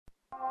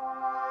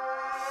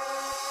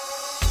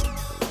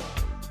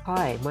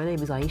Hi, my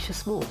name is Aisha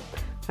Small.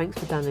 Thanks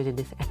for downloading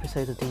this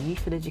episode of the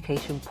Youth and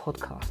Education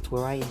podcast,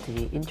 where I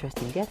interview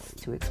interesting guests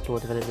to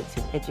explore developments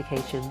in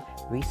education,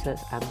 research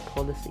and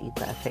policy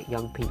that affect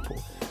young people,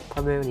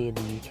 primarily in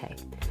the UK.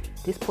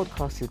 This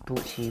podcast is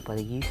brought to you by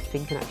the Youth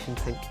Think and Action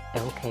Tank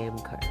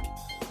LKM Co.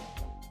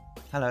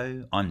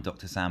 Hello, I'm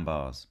Dr. Sam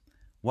Bars.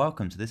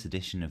 Welcome to this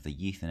edition of the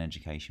Youth and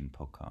Education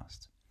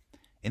podcast.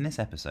 In this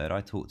episode,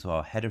 I talk to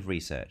our Head of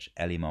Research,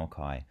 Ellie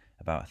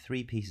about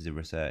 3 pieces of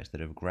research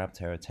that have grabbed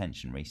her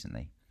attention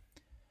recently.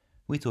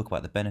 We talk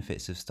about the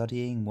benefits of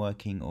studying,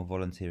 working or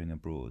volunteering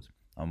abroad,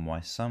 and why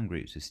some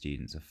groups of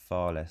students are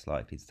far less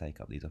likely to take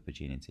up these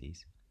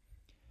opportunities.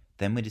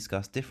 Then we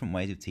discuss different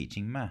ways of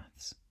teaching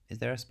maths. Is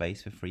there a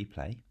space for free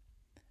play?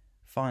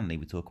 Finally,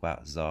 we talk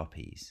about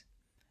ZARPs.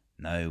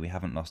 No, we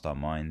haven't lost our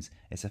minds.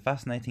 It's a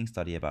fascinating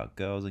study about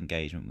girls'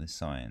 engagement with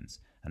science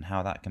and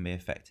how that can be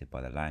affected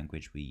by the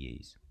language we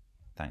use.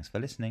 Thanks for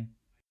listening.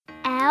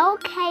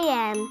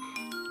 LKM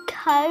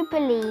Co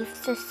believes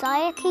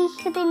society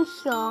should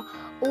ensure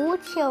all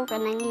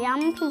children and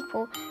young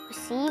people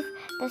receive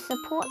the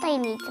support they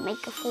need to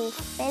make a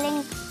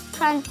fulfilling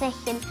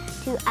transition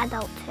to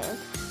adulthood.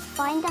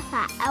 Find us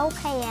at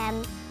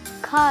lkmco.org.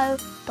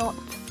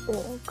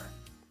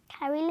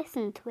 Can we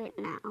listen to it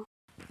now?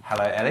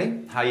 Hello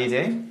Ellie, how are you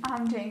doing?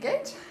 I'm doing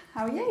good.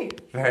 How are you?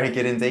 Very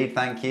good indeed,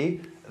 thank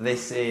you.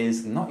 This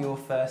is not your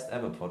first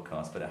ever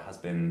podcast, but it has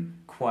been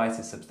quite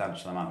a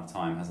substantial amount of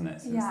time, hasn't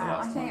it, since the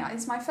last time? I think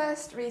it's my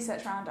first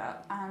research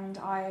roundup, and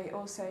I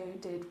also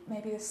did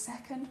maybe the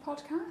second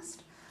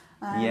podcast.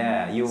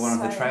 You were one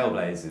of the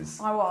trailblazers.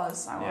 I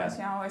was. I'm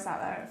always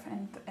out there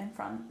in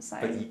front. So.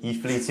 But you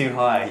flew too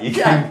high.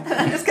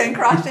 I'm just going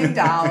crashing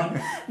down,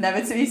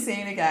 never to be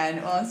seen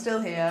again. Well, I'm still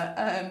here.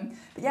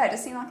 But yeah, it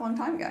just seemed like a long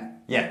time ago.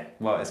 Yeah,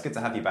 well, it's good to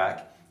have you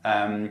back.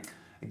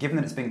 Given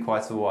that it's been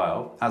quite a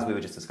while, as we were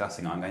just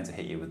discussing, I'm going to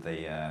hit you with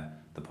the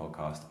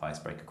podcast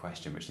icebreaker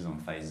question, which is on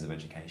phases of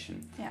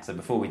education. Yeah. So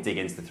before we dig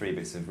into the 3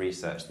 bits of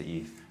research that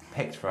you've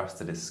picked for us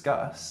to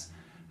discuss,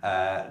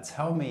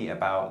 tell me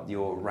about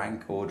your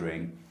rank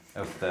ordering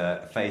of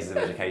the phases of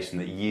education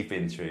that you've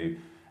been through.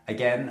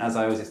 Again, as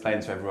I always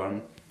explain to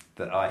everyone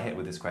that I hit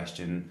with this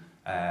question,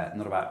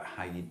 not about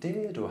how you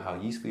did or how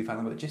useful you found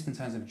them, but just in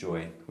terms of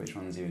joy. Which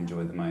ones you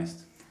enjoyed the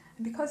most?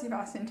 And because you've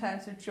asked in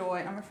terms of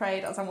joy, I'm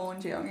afraid, as I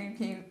warned you, I'm going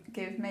to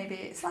give maybe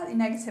a slightly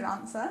negative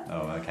answer.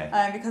 Oh, okay.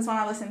 Because when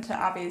I listened to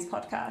Abby's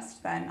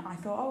podcast, then I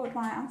thought, what would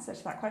my answer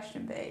to that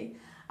question be?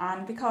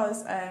 And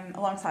because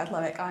alongside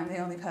Loic, I'm the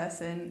only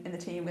person in the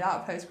team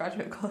without a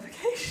postgraduate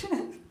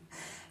qualification,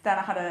 then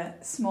I had a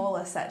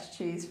smaller set to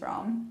choose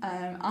from,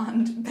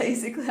 and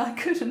basically I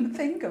couldn't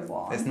think of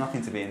one. There's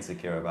nothing to be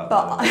insecure about.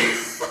 But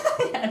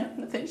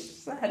nothing.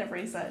 She's the head of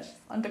research,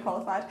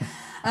 underqualified.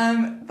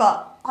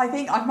 But I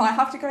think I might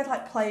have to go with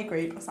like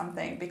playgroup or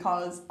something,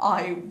 because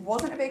I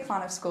wasn't a big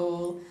fan of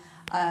school.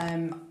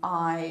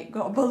 I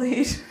got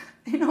bullied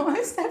in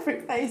almost every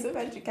phase of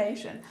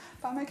education,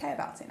 but I'm okay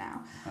about it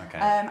now. Okay.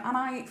 And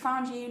I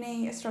found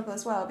uni a struggle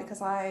as well,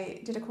 because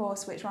I did a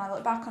course which, when I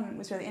look back on it,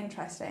 was really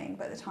interesting,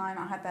 but at the time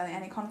I had barely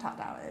any contact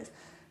hours,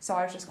 so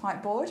I was just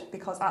quite bored,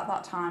 because at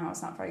that time I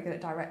was not very good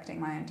at directing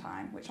my own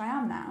time, which I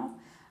am now.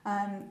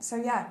 So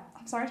yeah,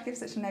 I'm sorry to give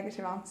such a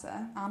negative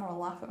answer. Anna will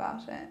laugh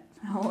about it.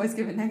 I always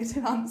give it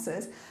negative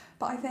answers,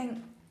 but I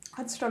think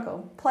I'd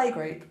struggle.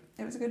 Playgroup,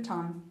 it was a good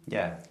time.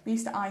 Yeah. We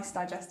used to ice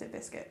digestive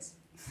biscuits.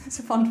 It's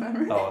a fond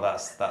memory. Oh,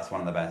 that's one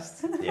of the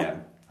best. Yeah,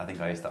 I think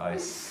I used to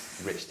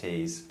ice rich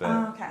teas, but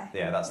okay.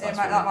 Yeah,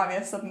 that might be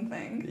a sudden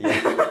thing.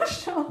 Yeah,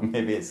 sure.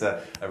 Maybe it's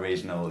a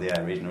regional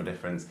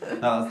difference.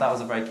 No, that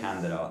was a very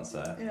candid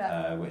answer,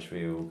 yeah. which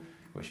we all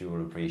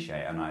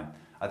appreciate, and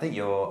I think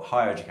your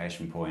higher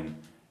education point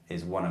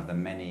is one of the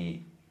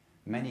many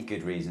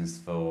good reasons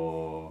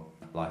for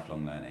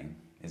lifelong learning.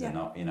 Is it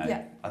not?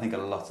 I think a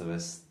lot of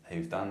us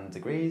who've done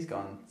degrees,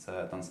 done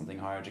something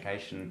higher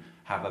education,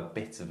 have a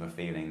bit of a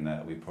feeling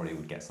that we probably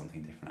would get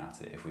something different out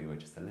of it if we were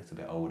just a little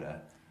bit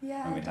older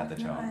when we'd had the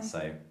chance.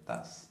 So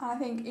that's. I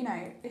think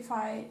if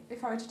I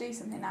were to do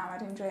something now,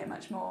 I'd enjoy it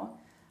much more.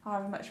 I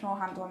have a much more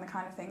handle on the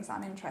kind of things that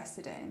I'm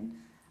interested in,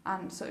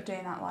 and sort of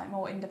doing that like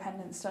more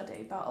independent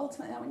study. But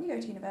ultimately, when you go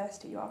to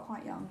university, you are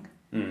quite young,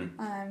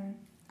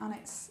 and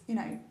it's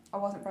I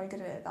wasn't very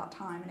good at it at that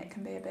time, and it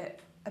can be a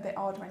bit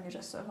odd when you're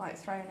just sort of like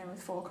thrown in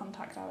with 4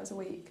 contact hours a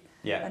week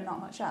and not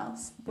much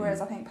else.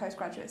 Whereas I think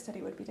postgraduate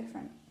study would be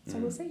different. So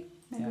we'll see,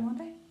 maybe one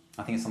day.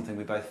 I think it's something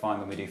we both find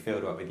when we do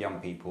fieldwork with young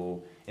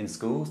people in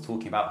schools,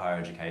 talking about higher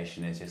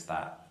education, is just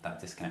that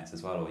disconnect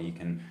as well, or you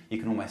can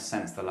almost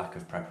sense the lack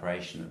of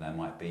preparation that there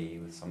might be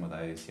with some of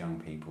those young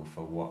people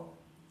for what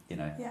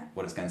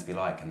it's going to be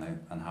like, and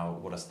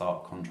what a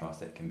stark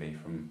contrast it can be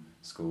from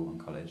school and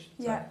college.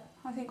 Yeah,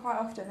 I think quite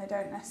often they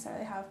don't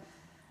necessarily have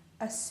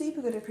a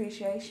super good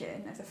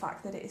appreciation of the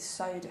fact that it is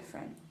so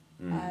different.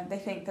 They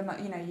think that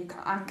you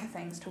can anchor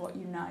things to what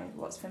you know,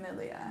 what's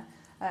familiar.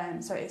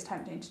 So it is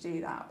tempting to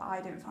do that, but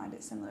I didn't find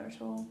it similar at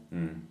all.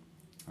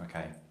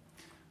 Okay.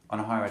 On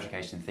a higher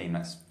education theme,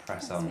 let's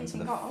press on to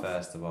the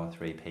first of our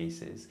 3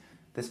 pieces.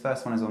 This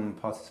first one is on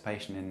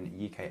participation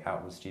in UK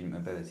outward student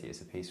mobility.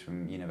 It's a piece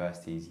from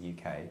Universities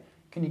UK.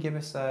 Can you give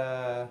us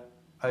an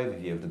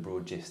overview of the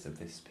broad gist of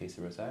this piece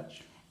of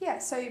research? Yeah,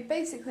 so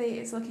basically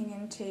it's looking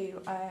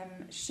into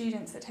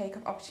students that take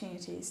up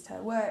opportunities to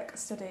work,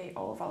 study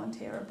or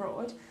volunteer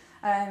abroad,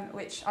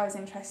 which I was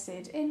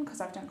interested in because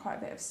I've done quite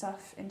a bit of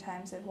stuff in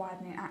terms of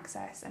widening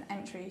access and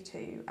entry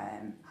to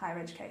higher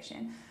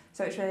education.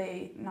 So it's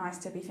really nice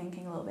to be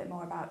thinking a little bit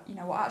more about, you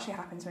know, what actually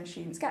happens when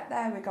students get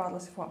there,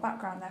 regardless of what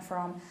background they're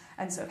from,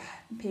 and sort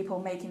of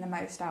people making the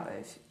most out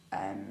of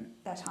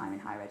their time in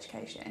higher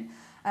education.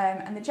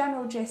 And the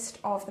general gist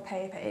of the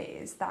paper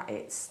is that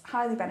it's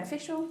highly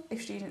beneficial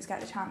if students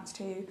get the chance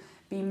to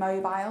be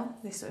mobile.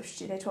 This sort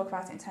of they talk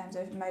about it in terms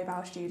of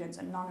mobile students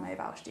and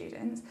non-mobile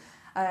students,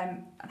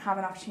 and have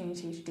an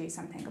opportunity to do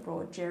something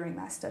abroad during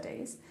their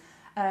studies.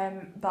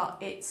 But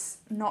it's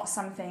not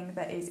something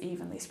that is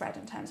evenly spread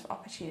in terms of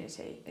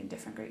opportunity in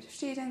different groups of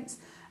students.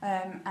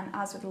 And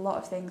as with a lot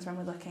of things when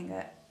we're looking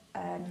at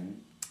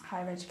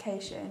higher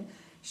education,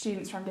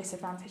 students from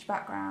disadvantaged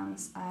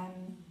backgrounds,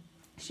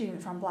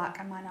 students from black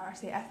and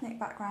minority ethnic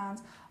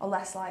backgrounds are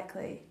less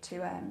likely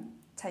to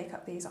take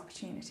up these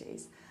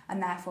opportunities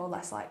and therefore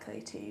less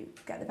likely to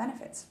get the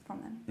benefits from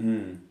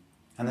them.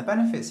 And the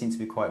benefits seem to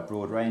be quite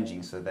broad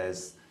ranging, so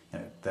there's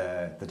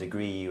the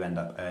degree you end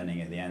up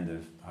earning at the end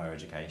of higher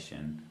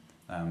education,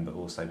 but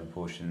also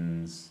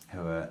proportions who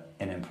are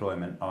in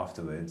employment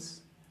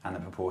afterwards and the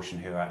proportion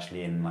who are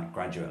actually in like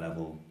graduate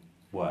level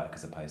work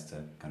as opposed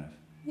to kind of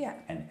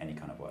any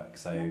kind of work.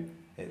 So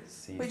it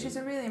seems which is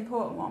a really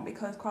important one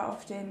because quite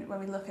often when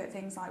we look at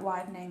things like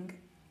widening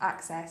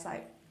access,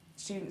 like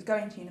students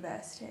going to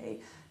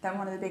university, then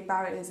one of the big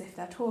barriers if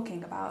they're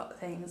talking about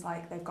things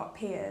like they've got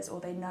peers or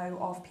they know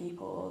of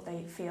people or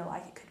they feel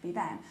like it could be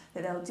them,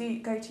 that they'll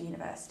go to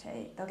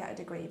university, they'll get a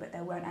degree but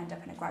they won't end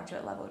up in a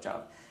graduate level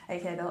job.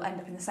 Okay, they'll end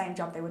up in the same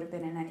job they would have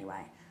been in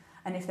anyway.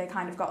 And if they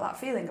kind of got that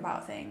feeling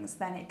about things,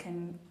 then it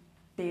can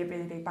be a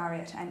really big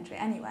barrier to entry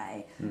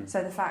anyway.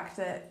 So the fact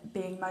that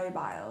being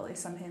mobile is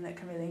something that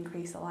can really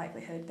increase the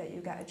likelihood that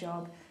you get a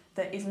job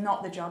that is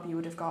not the job you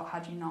would have got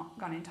had you not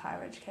gone into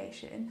higher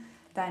education,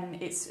 then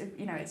it's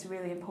a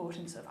really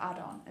important sort of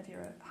add-on of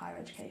your higher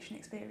education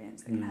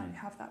experience that can help you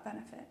have that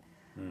benefit.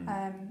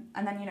 And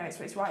then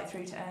it's right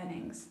through to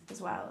earnings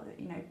as well.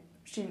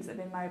 Students that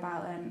have been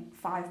mobile earn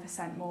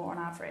 5% more on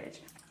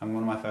average. And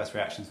one of my first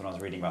reactions when I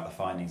was reading about the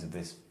findings of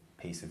this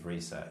piece of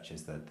research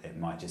is that it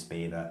might just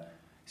be that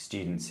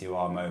students who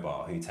are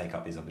mobile, who take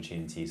up these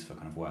opportunities for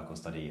kind of work or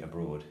study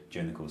abroad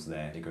during the course of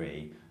their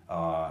degree,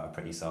 are a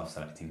pretty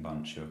self-selecting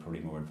bunch who are probably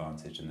more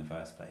advantaged in the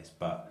first place.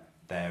 But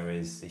there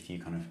is, if you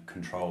kind of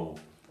control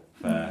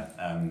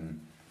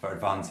for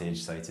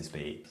advantage, so to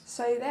speak.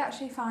 So they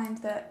actually find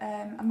that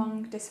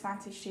among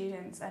disadvantaged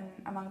students and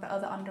among the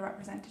other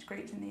underrepresented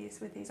groups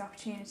with these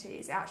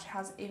opportunities, it actually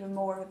has even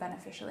more of a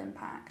beneficial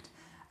impact.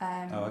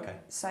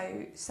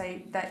 So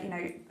say that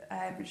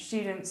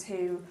students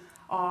who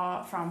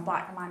are from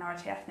black and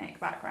minority ethnic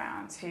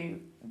backgrounds who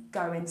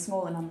go in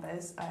smaller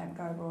numbers,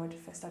 go abroad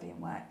for study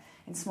and work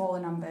in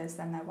smaller numbers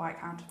than their white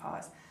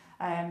counterparts,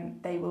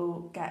 they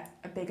will get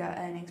a bigger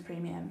earnings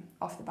premium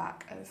off the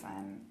back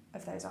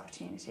of those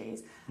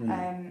opportunities.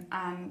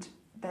 And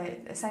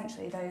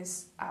essentially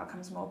those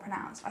outcomes are more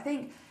pronounced. I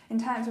think in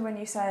terms of when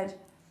you said,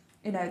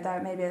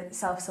 there may be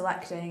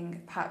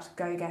self-selecting, perhaps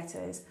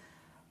go-getters,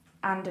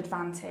 and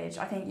advantage,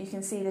 I think you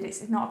can see that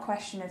it's not a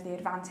question of the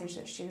advantage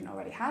that a student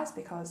already has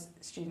because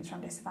students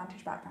from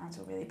disadvantaged backgrounds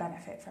will really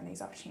benefit from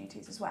these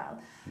opportunities as well.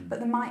 But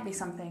there might be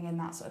something in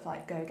that sort of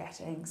like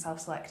go-getting,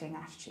 self-selecting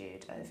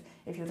attitude of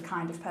if you're the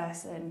kind of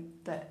person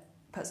that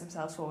puts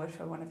themselves forward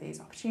for one of these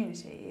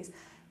opportunities,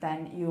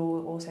 then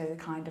you're also the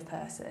kind of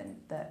person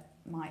that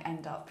might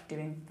end up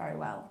doing very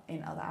well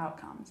in other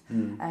outcomes.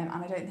 And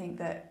I don't think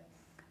that,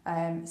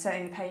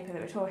 certainly the paper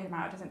that we're talking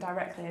about doesn't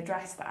directly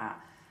address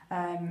that.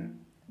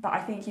 But I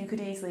think you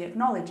could easily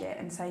acknowledge it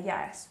and say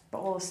yes, but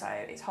also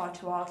it's hard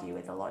to argue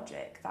with the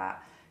logic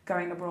that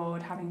going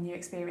abroad, having a new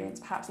experience,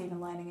 perhaps even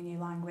learning a new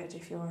language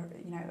if you're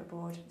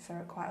abroad for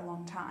quite a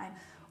long time,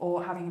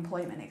 or having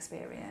employment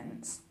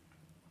experience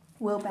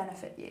will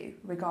benefit you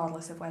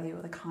regardless of whether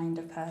you're the kind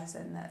of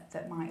person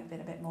that might have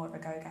been a bit more of a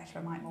go-getter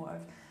or might more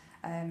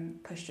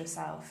have pushed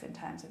yourself in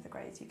terms of the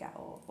grades you get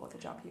or the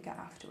job you get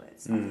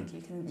afterwards. I think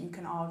you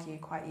can argue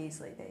quite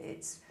easily that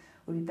it's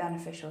would be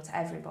beneficial to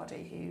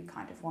everybody who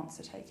kind of wants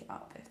to take it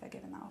up if they're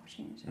given that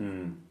opportunity.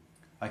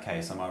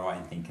 Okay, so am I right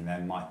in thinking there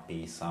might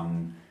be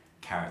some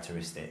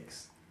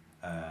characteristics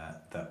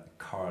that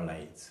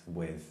correlate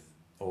with,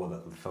 or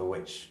that for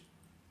which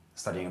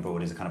studying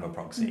abroad is a kind of a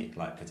proxy,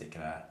 like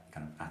particular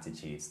kind of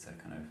attitudes to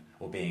kind of,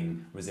 or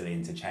being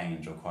resilient to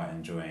change or quite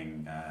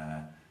enjoying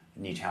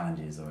new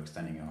challenges or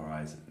extending your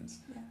horizons.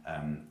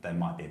 There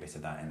might be a bit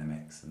of that in the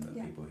mix, and that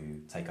people who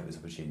take up these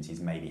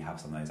opportunities maybe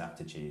have some of those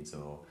aptitudes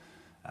or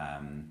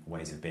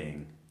ways of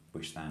being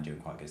which stand you in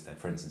quite good stead,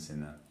 for instance in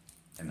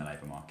the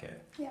labour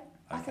market.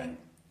 I think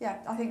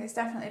there's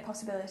definitely a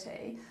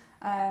possibility.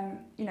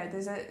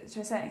 There's to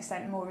a certain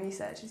extent more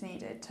research is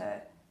needed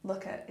to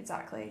look at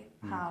exactly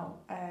how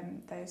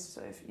those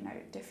sort of, you know,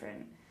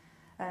 different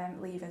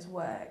levers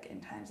work in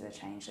terms of the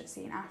change that's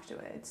seen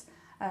afterwards.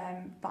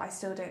 But I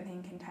still don't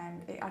think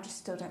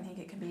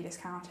it can be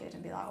discounted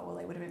and be like, oh, well,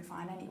 they would have been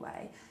fine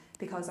anyway.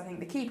 Because I think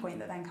the key point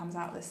that then comes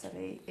out of this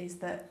study is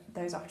that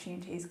those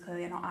opportunities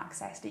clearly are not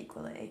accessed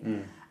equally.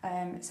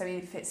 So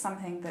if it's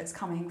something that's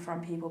coming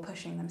from people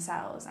pushing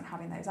themselves and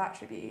having those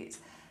attributes,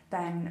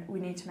 then we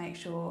need to make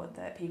sure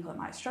that people that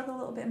might struggle a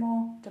little bit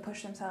more to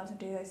push themselves and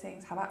do those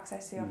things have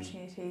access to the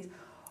opportunities,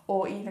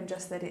 or even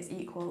just that it's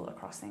equal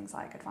across things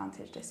like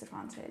advantage,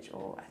 disadvantage,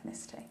 or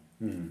ethnicity.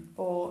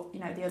 Or, you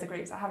know, the other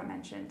groups I haven't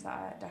mentioned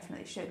that I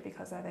definitely should,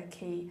 because they're the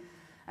key.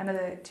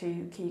 Another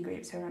two key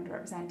groups who are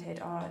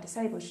underrepresented are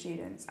disabled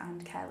students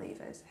and care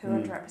leavers, who are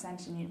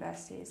underrepresented in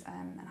universities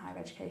and higher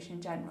education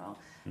in general,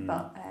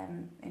 but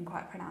in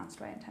quite a pronounced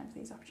way in terms of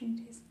these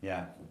opportunities.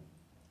 Yeah,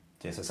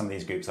 so some of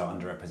these groups are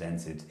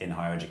underrepresented in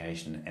higher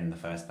education in the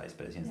first place,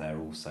 but it seems they're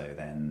also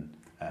then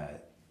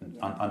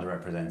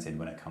underrepresented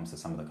when it comes to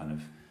some of the kind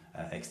of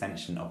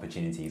extension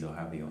opportunities, or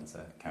however you want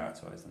to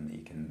characterise them, that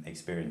you can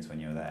experience when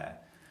you're there.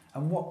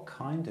 And what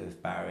kind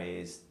of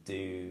barriers do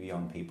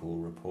young people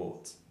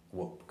report?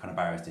 What kind of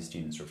barriers do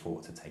students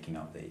report to taking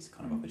up these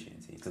kind of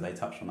opportunities? Do they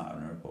touch on that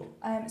in a report?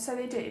 So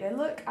they do. They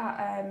look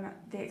at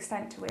the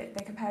extent to which,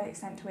 they compare the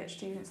extent to which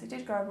students that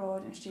did go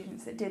abroad and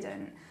students that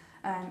didn't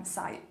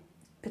cite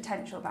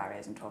potential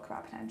barriers and talk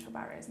about potential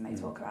barriers. And they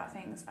talk about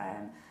things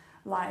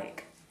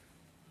like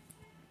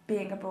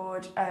being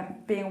abroad,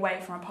 being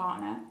away from a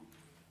partner,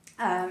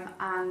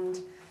 and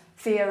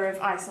fear of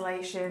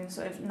isolation,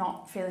 sort of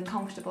not feeling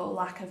comfortable,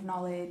 lack of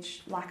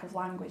knowledge, lack of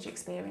language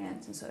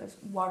experience, and sort of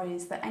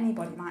worries that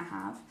anybody might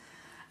have.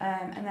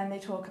 And then they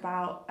talk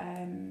about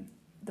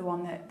the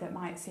one that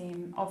might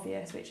seem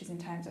obvious, which is in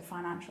terms of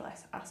financial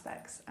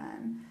aspects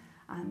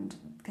and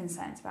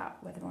concerns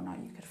about whether or not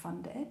you could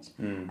fund it.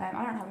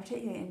 I don't have a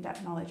particularly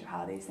in-depth knowledge of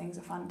how these things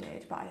are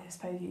funded, but I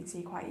suppose you'd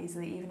see quite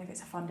easily, even if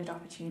it's a funded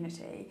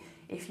opportunity,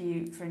 if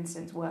you, for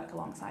instance, work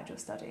alongside your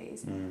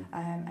studies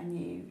and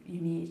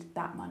you need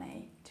that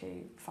money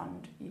to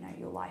fund, you know,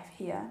 your life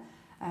here,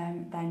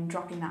 then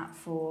dropping that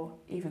for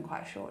even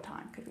quite a short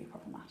time could be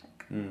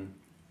problematic.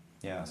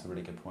 Yeah, that's a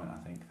really good point. I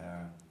think there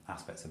are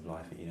aspects of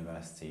life at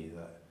university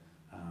that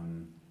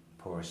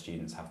poorer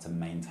students have to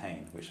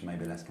maintain, which may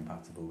be less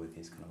compatible with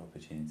these kind of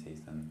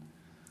opportunities than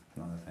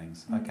other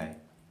things. Okay,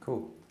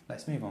 cool.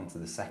 Let's move on to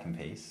the second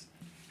piece.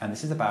 And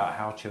this is about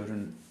how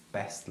children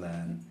best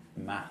learn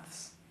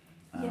maths.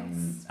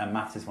 And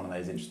maths is one of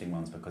those interesting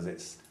ones,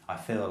 because I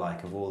feel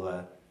like of all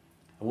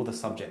the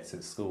subjects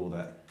at school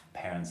that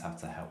parents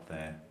have to help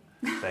their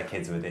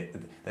kids with it,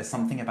 there's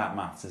something about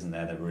maths, isn't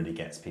there, that really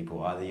gets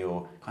people. Either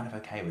you're kind of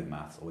okay with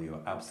maths or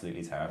you're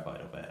absolutely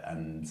terrified of it,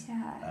 and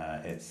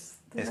it's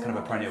kind of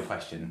a perennial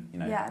question, you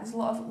know. Yeah, there's a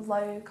lot of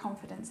low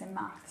confidence in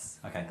maths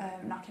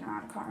knocking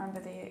around. I can't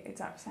remember the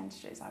exact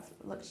percentages, I've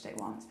looked at it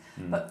once,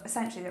 but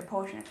essentially there are a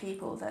portion of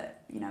people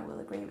that, you know, will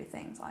agree with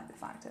things like the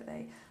fact that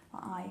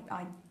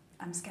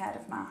I'm scared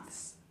of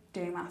maths,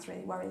 doing maths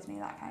really worries me,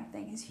 that kind of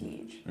thing is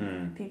huge.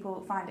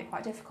 People find it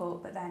quite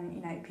difficult, but then,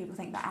 you know, people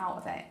think they're out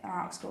of it, they're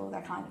out of school,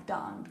 they're kind of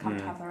done, come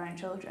to have their own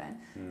children,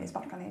 it's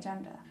back on the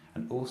agenda.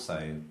 And also,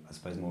 I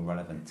suppose more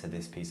relevant to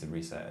this piece of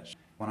research,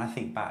 when I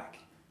think back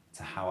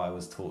to how I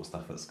was taught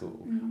stuff at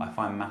school, I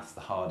find maths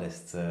the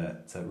hardest to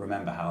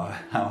remember how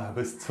I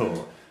was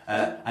taught.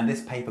 And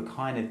this paper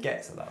kind of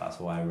gets at that. That's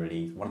why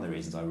one of the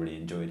reasons I really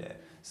enjoyed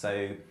it.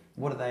 So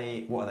what are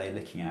they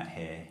looking at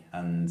here,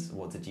 and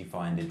what did you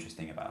find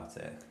interesting about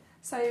it?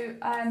 So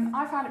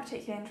I found it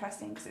particularly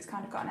interesting because it's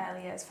kind of got an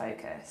early years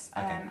focus,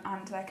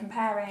 and they're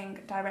comparing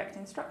direct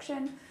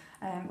instruction,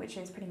 which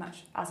is pretty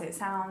much as it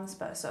sounds,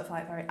 but sort of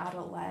like very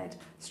adult-led,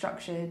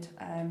 structured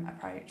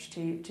approach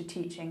to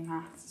teaching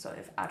maths, sort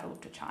of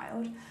adult to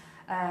child.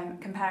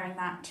 Comparing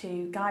that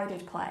to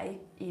guided play,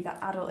 either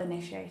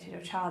adult-initiated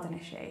or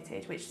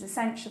child-initiated, which is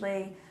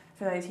essentially,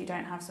 for those who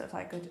don't have sort of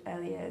like good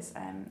early years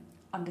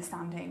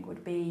understanding,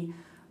 would be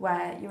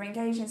where you're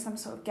engaged in some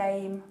sort of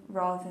game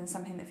rather than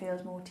something that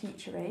feels more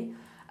teachery.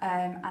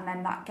 And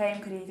then that game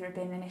could either have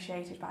been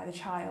initiated by the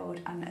child,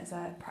 and as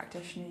a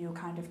practitioner you'll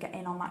kind of get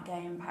in on that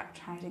game,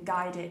 trying to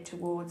guide it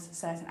towards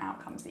certain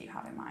outcomes that you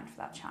have in mind for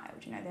that child.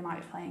 You know, they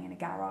might be playing in a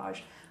garage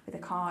with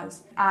the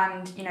cars,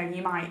 and you know,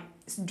 you might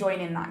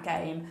join in that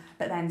game,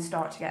 but then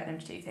start to get them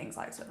to do things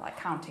like sort of like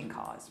counting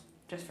cars,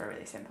 just for a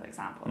really simple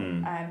example.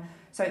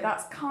 So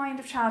that's kind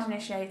of child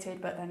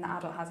initiated, but then the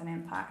adult has an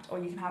impact. Or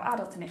you can have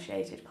adult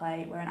initiated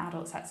play where an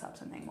adult sets up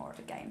something more of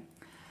a game.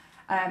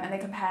 And they're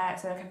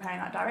comparing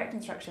that direct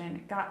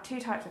instruction, two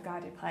types of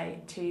guided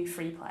play, to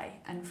free play.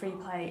 And free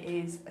play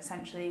is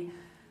essentially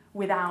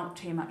without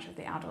too much of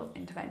the adult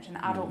intervention.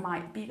 The adult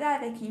might be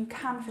there, you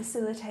can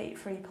facilitate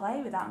free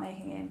play without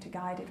making it into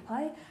guided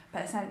play,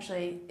 but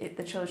essentially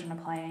the children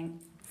are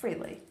playing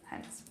freely,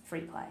 hence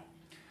free play.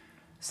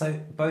 So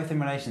both in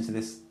relation to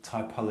this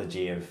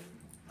typology of,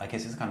 I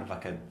guess it's kind of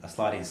like a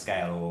sliding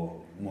scale,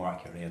 or more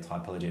accurately a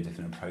typology of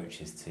different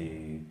approaches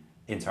to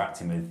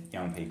interacting with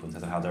young people in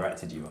terms of how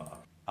directed you are.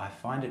 I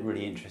find it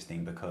really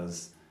interesting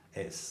because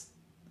it's,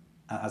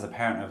 as a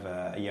parent of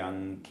a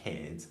young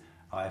kid,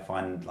 I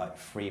find like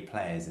free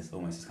play is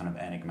almost this kind of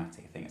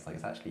enigmatic thing. It's like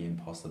it's actually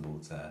impossible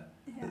to.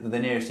 Yeah. The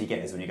nearest you get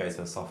is when you go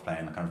to a soft play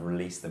and kind of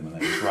release them and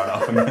they just run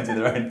off and go do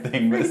their own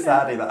thing. But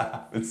sadly, that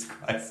happens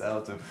quite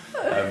seldom.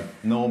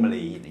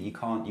 Normally, you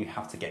can't. You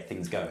have to get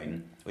things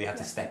going, or you have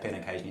to step in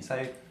occasionally.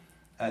 So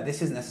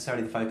this isn't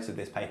necessarily the focus of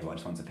this paper. But I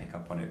just want to pick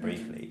up on it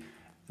briefly.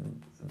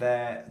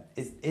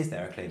 Is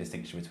there a clear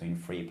distinction between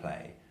free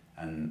play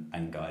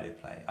and guided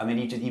play? I mean,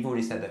 you've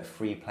already said that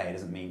free play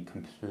doesn't mean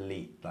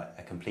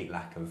a complete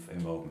lack of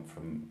involvement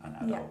from an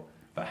adult. Yeah.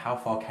 But how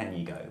far can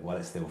you go while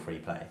it's still free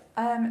play?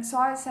 So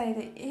I would say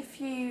that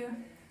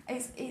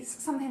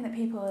it's something that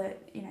people are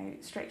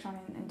strict on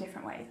in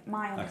different ways.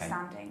 My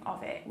understanding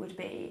of it would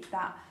be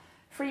that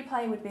free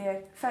play would be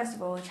first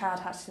of all, the child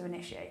has to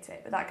initiate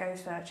it, but that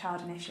goes for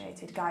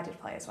child-initiated guided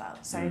play as well.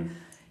 So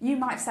you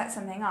might set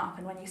something up,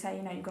 and when you say,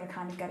 you've got to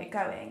kind of get it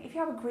going, if you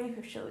have a group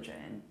of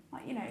children,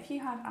 like, if you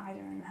had Ida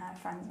and her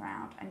friends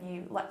around and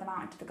you let them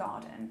out into the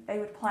garden, they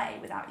would play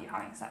without you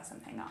having set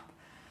something up.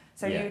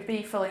 So you would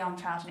be fully on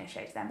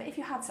child-initiated then. But if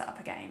you had set up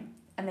a game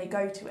and they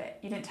go to it,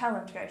 you didn't tell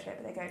them to go to it,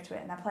 but they go to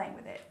it and they're playing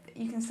with it,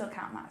 you can still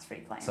count that as free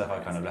play. So if I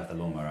kind of left the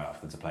lawnmower out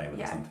for them to play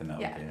with or something, that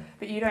would be it.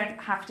 But you don't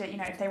have to,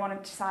 if they want to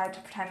decide to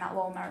pretend that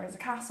lawnmower is a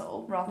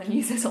castle rather than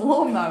use it as a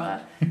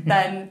lawnmower,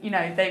 then,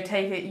 they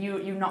take it,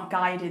 you've not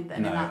guided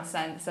them in that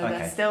sense. So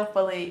they're still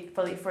fully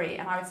free.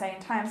 And I would say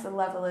in terms of the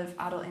level of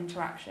adult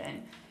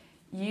interaction,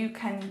 you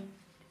can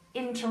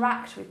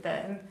interact with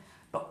them,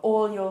 but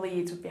all your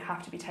leads would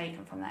have to be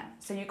taken from them.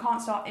 So you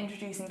can't start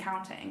introducing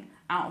counting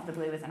out of the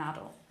blue as an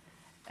adult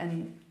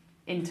and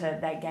into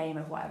their game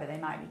of whatever they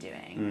might be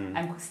doing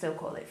and still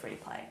call it free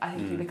play. I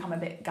think you become a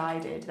bit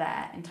guided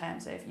there in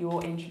terms of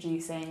you're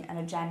introducing an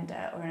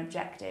agenda or an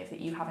objective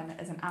that you have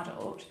as an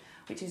adult,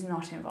 which is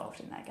not involved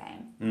in their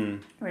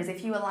game. Whereas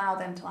if you allow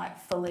them to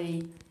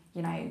fully,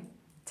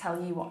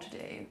 tell you what to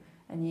do,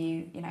 and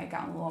you get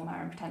on the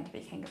lawnmower and pretend to be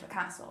king of the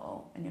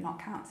castle, and you're not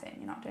counting,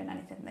 you're not doing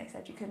anything they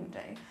said you couldn't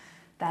do,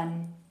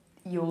 then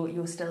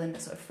you're still in the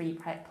sort of free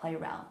play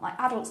realm. Like,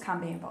 adults can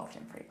be involved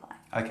in free play.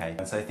 Okay,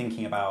 and so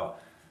thinking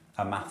about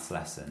a maths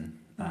lesson,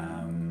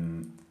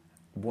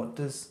 what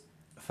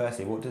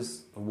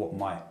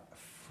might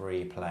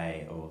free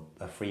play or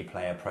a free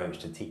play approach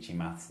to teaching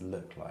maths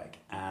look like,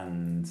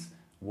 and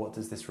what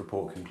does this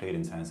report conclude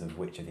in terms of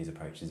which of these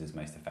approaches is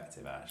most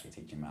effective at actually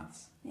teaching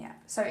maths? Yeah,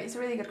 so it's a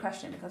really good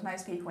question, because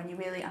most people, when you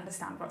really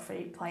understand what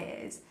free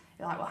play is,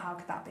 you're like, well, how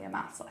could that be a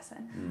maths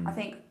lesson? I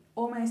think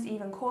almost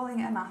even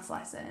calling it a maths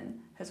lesson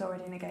has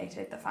already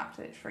negated the fact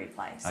that it's free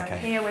play. So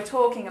here we're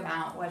talking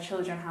about where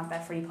children have their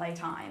free play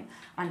time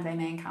and they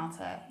may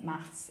encounter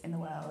maths in the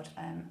world,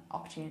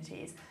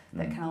 opportunities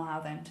that can allow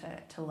them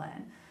to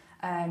learn.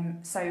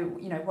 So,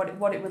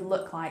 what it would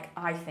look like,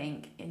 I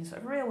think, in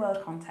sort of real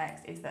world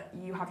context, is that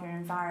you have your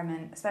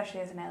environment, especially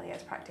as an early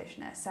years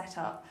practitioner, set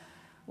up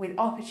with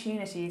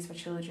opportunities for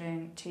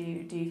children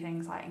to do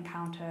things like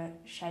encounter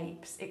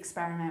shapes,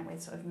 experiment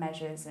with sort of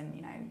measures and,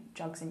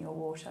 jugs in your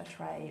water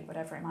tray,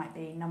 whatever it might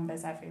be,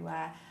 numbers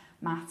everywhere,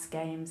 maths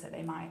games that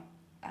they might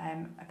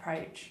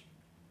approach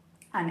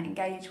and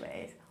engage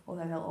with,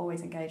 although they'll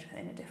always engage with it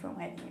in a different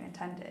way than you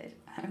intended,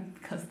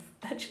 because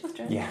they're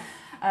children. Yeah.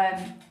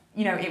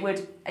 It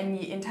would, and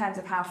in terms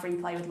of how free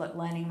play would look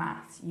learning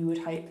maths, you would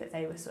hope that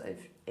they were sort of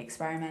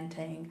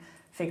experimenting,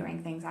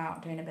 figuring things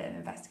out, doing a bit of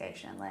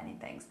investigation and learning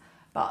things.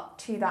 But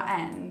to that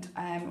end,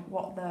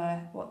 what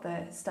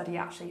the study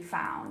actually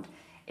found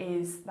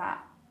is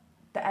that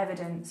the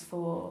evidence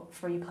for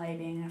free play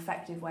being an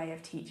effective way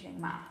of teaching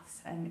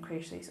maths, and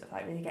crucially sort of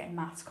like really getting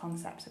maths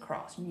concepts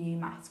across, new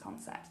maths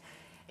concepts,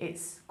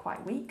 it's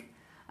quite weak.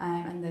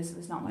 And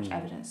there's not much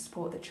evidence to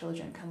support that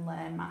children can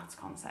learn maths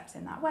concepts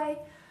in that way.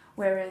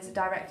 Whereas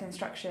direct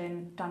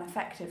instruction done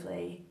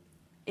effectively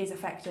is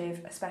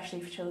effective, especially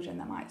for children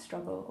that might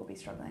struggle or be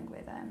struggling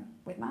with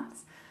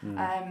maths.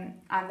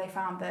 And they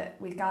found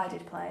that with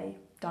guided play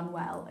done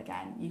well,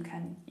 again, you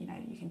can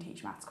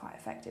teach maths quite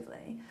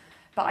effectively.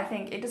 But I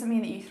think it doesn't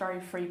mean that you throw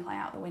free play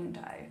out the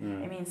window.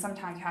 It means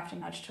sometimes you have to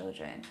nudge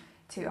children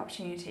to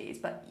opportunities,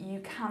 but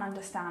you can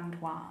understand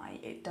why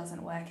it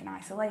doesn't work in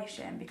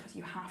isolation, because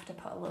you have to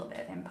put a little bit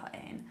of input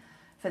in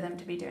for them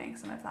to be doing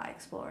some of that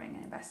exploring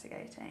and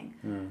investigating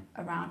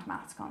around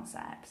maths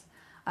concepts.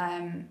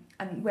 And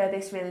where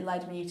this really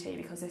led me to,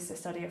 because this is a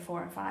study of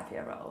 4 and 5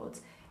 year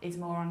olds, is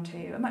more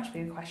onto a much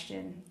bigger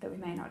question that we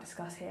may not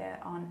discuss here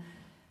on,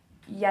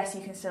 yes,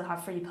 you can still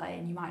have free play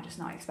and you might just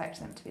not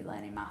expect them to be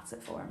learning maths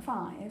at 4 and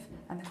 5.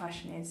 And the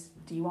question is,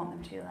 do you want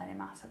them to be learning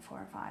maths at 4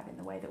 and 5 in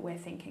the way that we're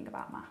thinking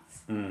about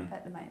maths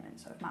at the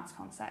moment, sort of maths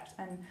concepts?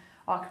 And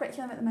our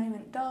curriculum at the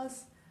moment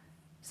does.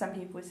 Some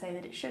people would say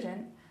that it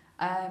shouldn't.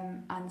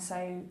 And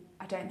so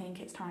I don't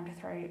think it's time to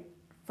throw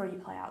free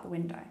play out the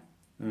window.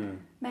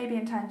 Maybe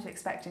in terms of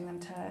expecting them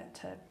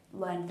to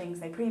learn things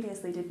they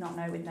previously did not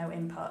know with no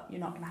input, you're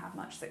not going to have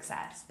much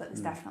success, but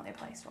there's definitely a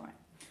place for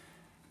it.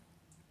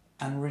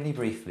 And really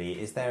briefly,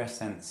 is there a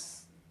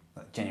sense,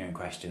 genuine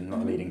question, not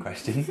a leading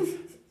question,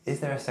 is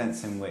there a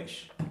sense in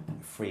which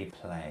free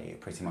play,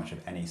 pretty much of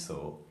any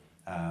sort,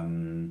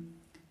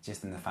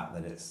 just in the fact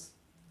that it's,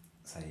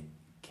 say,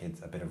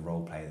 kids, a bit of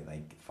role play that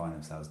they find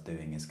themselves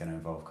doing is going to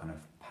involve kind of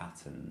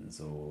patterns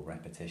or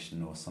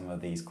repetition or some of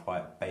these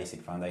quite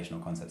basic foundational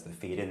concepts that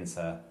feed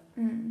into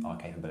our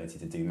capability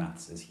to do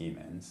maths as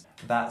humans.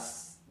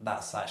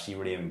 That's actually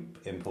really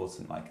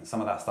important. Like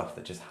some of that stuff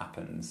that just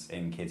happens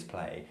in kids'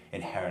 play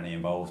inherently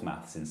involves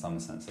maths in some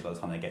sense. So by the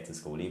time they get to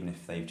school, even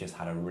if they've just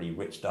had a really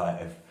rich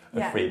diet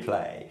of free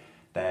play,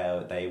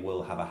 they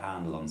will have a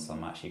handle on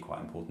some actually quite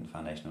important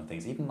foundational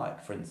things. Even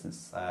like, for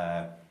instance,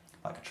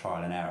 like a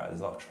trial and error.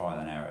 There's a lot of trial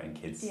and error in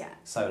kids'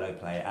 solo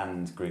play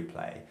and group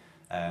play.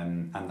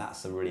 And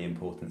that's a really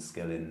important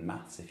skill in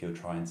maths if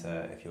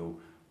you're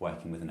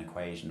working with an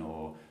equation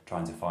or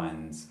trying to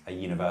find a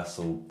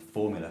universal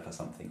formula for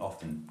something,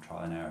 often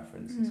trial and error, for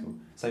instance.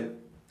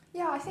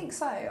 Yeah, I think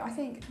so. I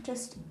think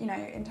just,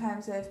 in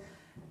terms of,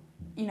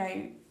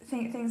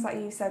 things like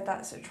you said,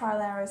 that sort of trial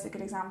and error is a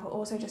good example.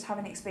 Also just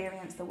having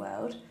experienced the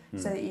world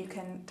so that you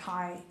can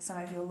tie some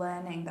of your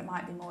learning that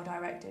might be more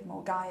directed,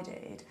 more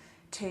guided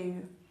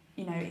to,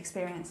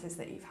 experiences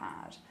that you've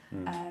had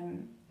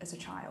as a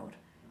child.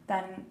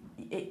 Then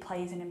it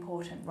plays an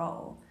important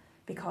role.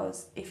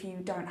 Because if you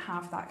don't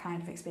have that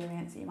kind of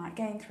experience that you might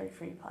gain through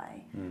free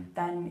play,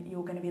 then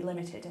you're going to be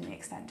limited in the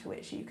extent to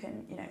which you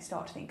can,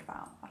 start to think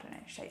about,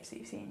 shapes that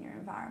you see in your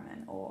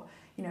environment, or,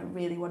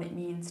 really what it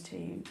means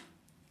to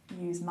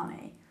use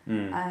money.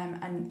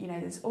 And,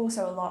 there's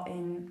also a lot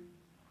in,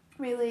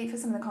 really, for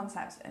some of the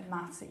concepts in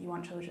maths that you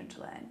want children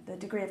to learn, the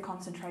degree of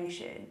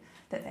concentration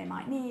that they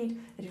might need,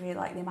 the degree,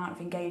 like the amount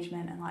of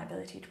engagement and like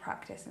ability to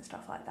practice and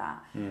stuff like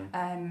that,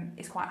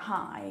 is quite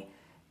high.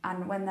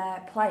 And when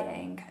they're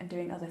playing and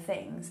doing other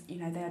things,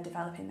 they are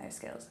developing those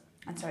skills.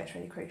 And so it's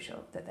really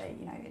crucial that they,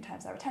 in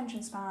terms of their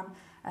attention span,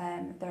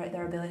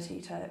 their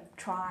ability to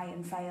try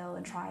and fail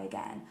and try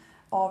again,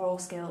 are all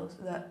skills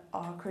that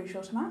are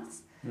crucial to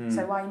maths.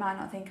 So while you might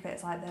not think of it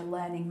as like they're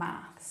learning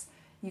maths,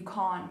 you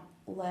can't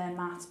learn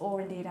maths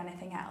or indeed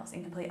anything else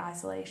in complete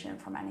isolation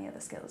from any other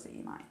skills that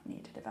you might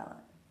need to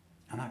develop.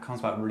 And that comes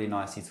back really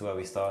nicely to where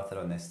we started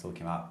on this,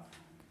 talking about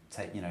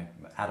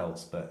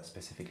adults, but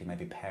specifically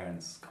maybe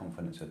parents'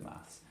 confidence with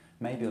maths.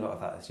 Maybe a lot of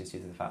that is just due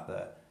to the fact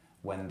that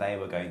when they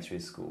were going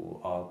through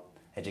school, our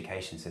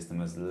education system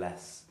was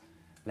less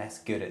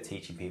good at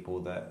teaching people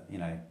that,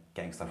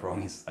 getting stuff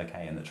wrong is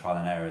okay and that trial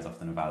and error is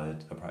often a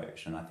valid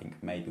approach. And I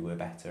think maybe we're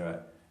better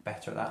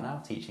at that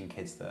now, teaching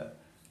kids that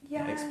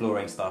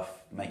exploring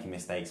stuff, making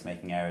mistakes,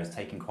 making errors,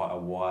 taking quite a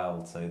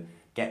while to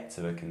get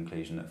to a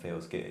conclusion that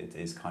feels good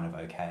is kind of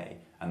okay.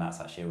 And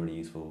that's actually a really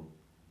useful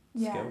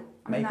skill.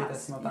 Maybe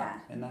there's some of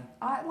that in there.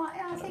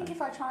 I think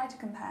if I try to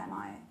compare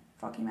my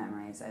foggy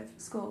memories of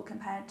school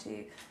compared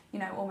to,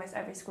 almost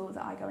every school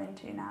that I go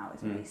into now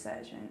as a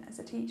researcher and as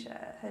a teacher,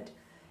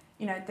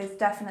 there's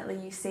definitely,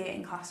 you see it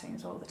in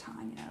classrooms all the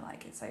time,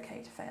 like it's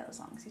okay to fail as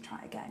long as you try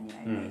again,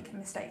 make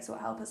mistakes will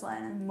help us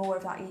learn, and more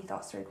of that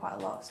ethos through quite a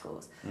lot of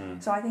schools.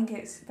 So I think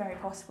it's very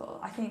possible.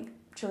 I think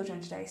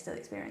children today still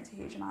experience a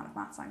huge amount of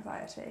maths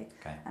anxiety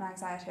and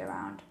anxiety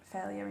around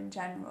failure in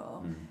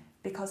general.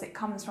 Because it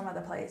comes from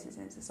other places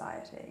in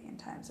society in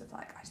terms of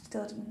like,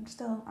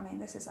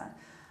 this is a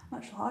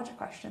much larger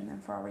question than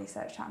for our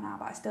research chat now,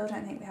 but I still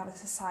don't think we have a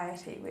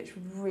society which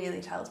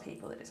really tells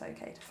people that it's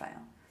okay to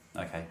fail.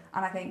 Okay.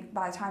 And I think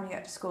by the time you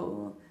get to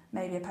school,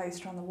 maybe a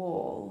poster on the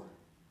wall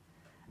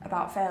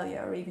about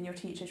failure, or even your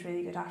teacher's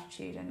really good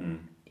attitude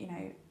and,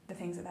 the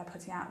things that they're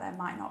putting out there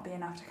might not be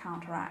enough to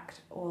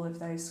counteract all of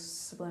those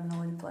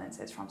subliminal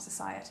influences from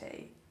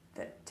society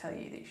that tell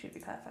you that you should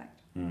be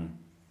perfect.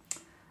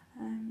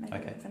 Maybe a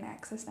bit of an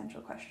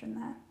existential question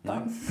there.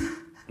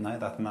 No,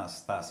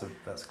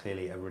 that's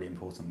clearly a really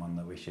important one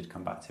that we should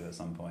come back to at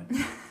some point.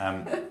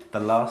 The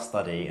last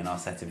study in our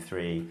set of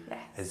 3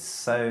 is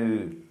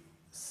so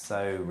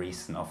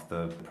recent off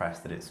the press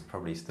that it's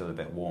probably still a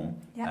bit warm.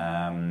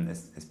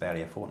 It's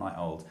barely a fortnight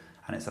old,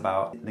 and it's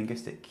about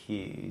linguistic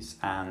cues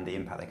and the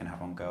impact they can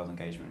have on girls'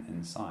 engagement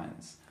in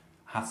science.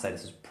 I have to say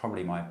this was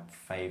probably my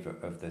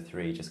favourite of the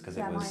 3, just because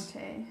it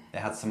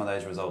had some of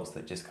those results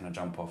that just kind of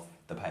jump off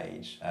the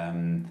page.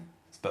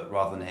 But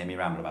rather than hear me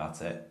ramble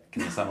about it,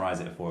 can you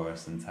summarise it for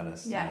us and tell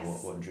us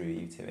what drew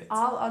you to it?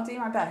 I'll do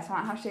my best. I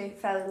might have to do a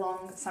fairly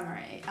long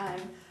summary.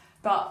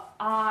 But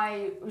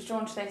I was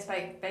drawn to this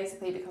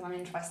basically because I'm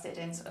interested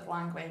in sort of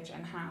language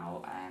and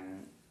how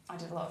I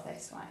did a lot of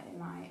this in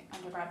my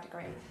undergrad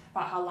degree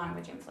about how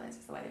language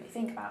influences the way that we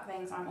think about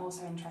things. I'm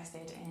also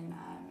interested in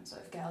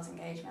sort of girls'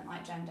 engagement,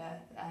 like gender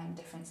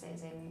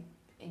differences in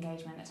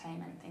engagement,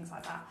 attainment, things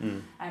like that.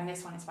 And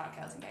this one is about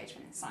girls'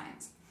 engagement in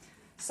science.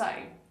 So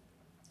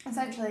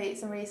essentially,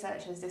 some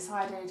researchers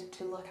decided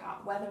to look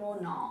at whether or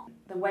not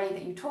the way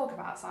that you talk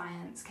about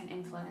science can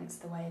influence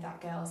the way that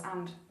girls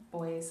and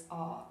boys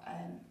are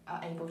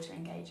able to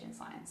engage in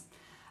science.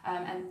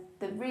 And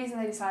the reason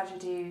they decided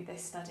to do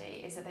this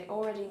study is that they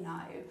already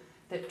know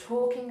that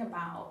talking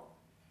about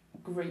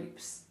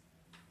groups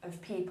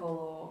of people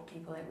or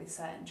people with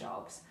certain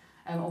jobs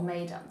or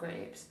made-up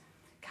groups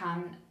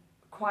can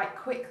quite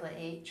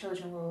quickly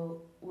children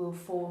will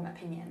form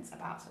opinions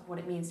about sort of what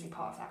it means to be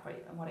part of that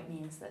group and what it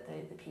means that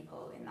the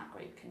people in that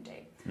group can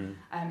do.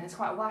 It's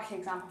quite a wacky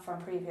example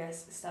from a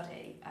previous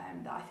study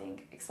that I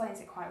think explains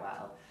it quite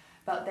well.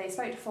 But they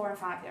spoke to 4 and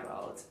 5 year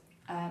olds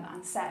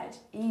and said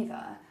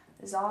either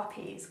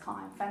Zarpies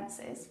climb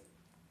fences.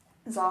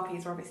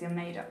 Zarpies are obviously a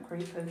made up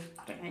group of,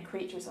 I don't know,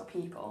 creatures or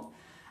people.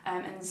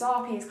 And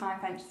Zarpies climb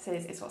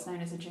fences is what's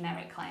known as a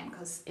generic claim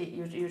because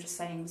you're just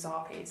saying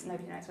Zarpies,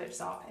 nobody knows which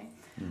Zarpie.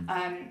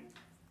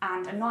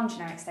 And a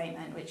non-generic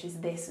statement, which is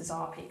this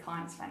Zarpie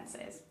climbs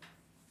fences.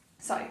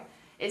 So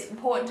it's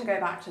important to go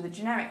back to the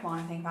generic one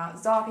and think about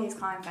Zarpies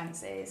climb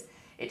fences.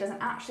 It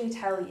doesn't actually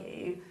tell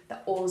you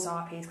that all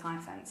Zarpies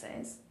climb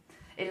fences.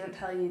 It doesn't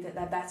tell you that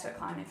they're better at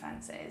climbing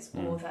fences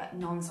or that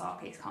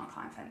non-Zarpies can't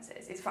climb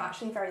fences. It's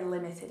actually very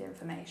limited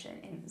information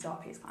in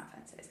Zarpies climb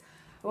fences.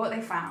 But what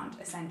they found,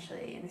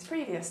 essentially, in this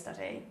previous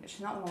study, which is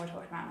not the one we're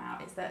talking about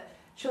now, is that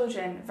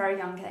children, very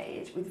young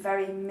age, with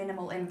very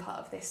minimal input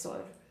of this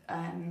sort of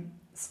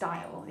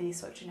style, these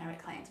sort of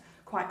generic claims,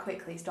 quite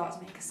quickly start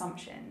to make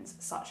assumptions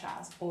such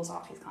as all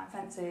Zarpies climb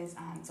fences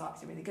and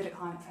Zarpies are really good at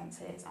climbing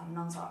fences and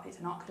non-Zarpies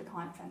are not good at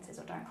climbing fences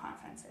or don't climb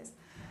fences,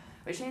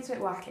 which seems a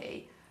bit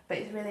wacky, but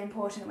it's really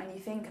important when you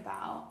think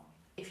about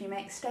if you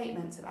make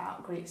statements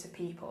about groups of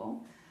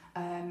people,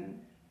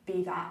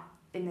 be that,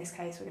 in this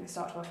case, we're going to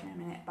start talking in a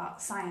minute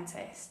about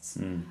scientists,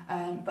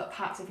 but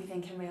perhaps if you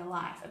think in real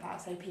life about,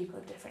 say, people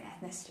of different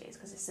ethnicities,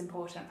 because it's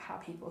important how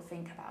people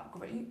think about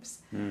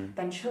groups,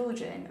 then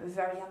children of a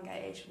very young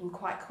age will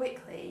quite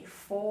quickly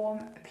form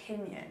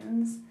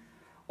opinions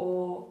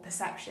or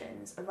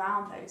perceptions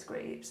around those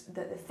groups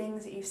that the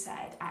things that you've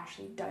said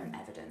actually don't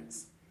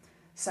evidence.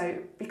 So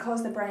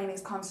because the brain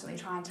is constantly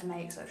trying to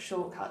make sort of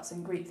shortcuts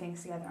and group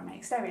things together and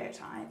make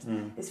stereotypes,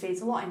 this feeds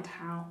a lot into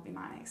how we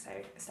might make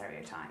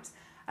stereotypes.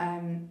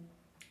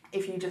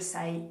 If you just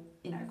say,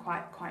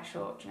 quite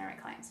short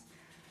generic claims.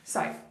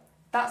 So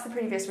that's the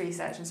previous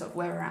research and sort of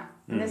where we're at.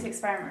 And this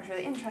experiment was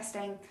really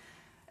interesting.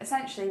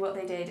 Essentially what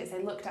they did is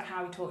they looked at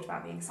how we talked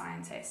about being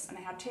scientists, and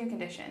they had 2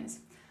 conditions.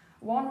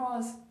 One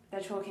was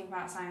they're talking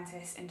about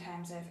scientists in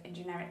terms of in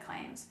generic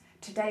claims.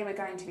 Today we're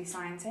going to be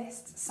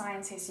scientists.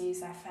 Scientists use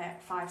their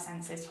 5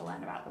 senses to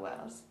learn about the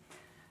world.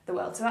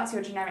 So that's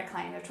your generic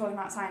claim. They're talking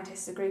about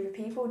scientists as a group of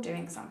people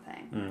doing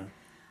something.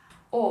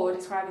 Or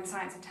describing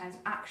science in terms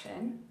of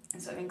action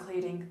and sort of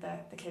including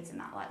the kids in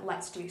that, like,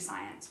 let's do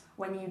science.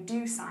 When you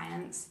do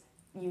science,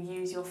 you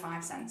use your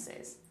 5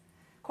 senses.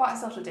 Quite a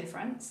subtle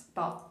difference,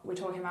 but we're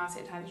talking about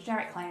it in terms of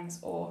generic claims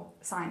or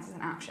science as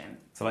an action.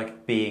 So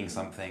like being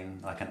something,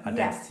 like an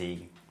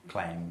identity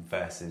claim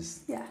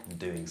versus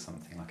doing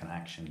something like an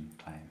action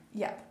claim.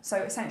 Yeah. So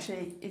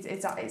essentially, it's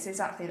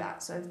exactly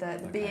that. So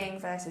the being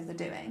versus the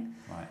doing.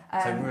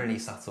 Right. So really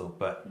subtle,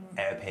 but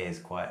it appears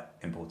quite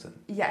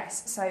important.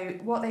 Yes. So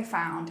what they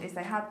found is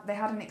they had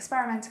an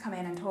experimenter come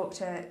in and talk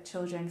to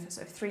children for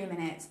sort of 3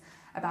 minutes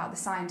about the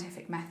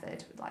scientific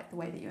method, like the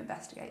way that you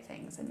investigate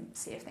things and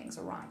see if things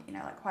are right.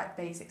 Like quite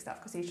basic stuff,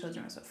 because these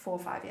children were sort of 4 or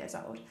 5 years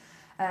old.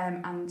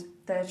 And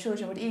the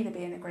children would either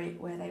be in a group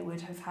where they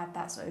would have had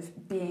that sort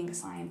of being a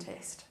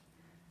scientist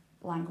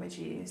language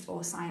used,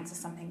 or science is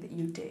something that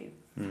you do.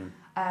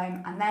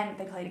 And then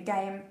they played a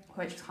game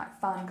which was quite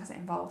fun because it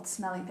involved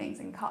smelling things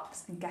in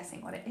cups and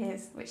guessing what it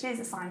is, which is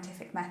a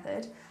scientific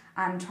method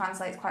and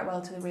translates quite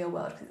well to the real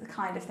world, because it's the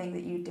kind of thing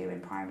that you do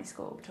in primary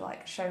school to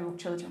like show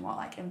children what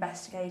like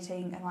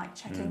investigating and like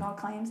checking our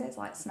claims is,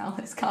 like smell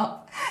this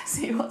cup,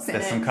 see what's in it.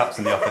 There's some cups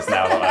in the office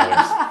now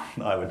that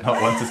I would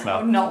not want to smell.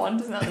 I would not want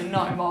to smell. They're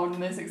not involved in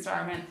this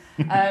experiment.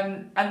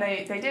 And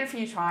they did a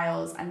few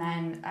trials, and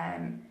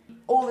then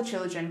all the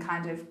children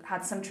kind of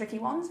had some tricky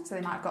ones, so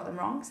they might have got them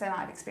wrong, so they might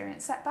have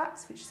experienced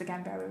setbacks, which is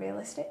again very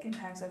realistic in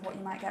terms of what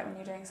you might get when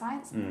you're doing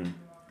science. And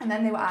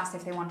then they were asked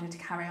if they wanted to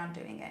carry on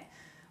doing it,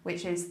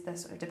 which is the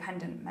sort of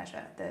dependent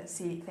measure, the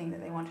thing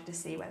that they wanted to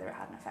see whether it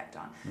had an effect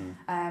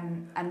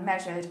on, and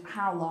measured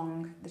how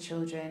long the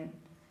children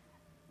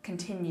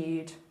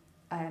continued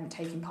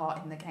taking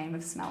part in the game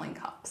of smelling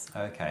cups.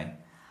 Okay.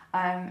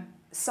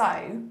 So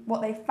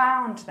what they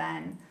found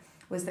then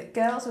was that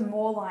girls were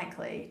more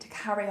likely to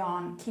carry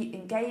on, keep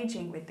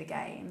engaging with the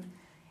game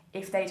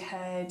if they'd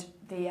heard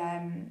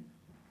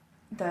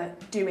the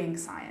doing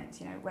science,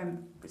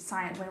 when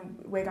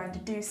we're going to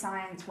do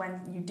science,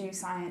 when you do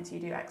science, you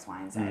do X,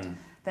 Y, and Z,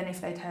 than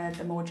if they'd heard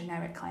the more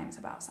generic claims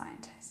about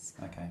scientists.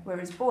 Okay.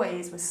 Whereas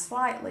boys were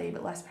slightly,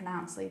 but less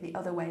pronouncedly, the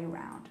other way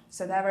around.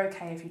 So they're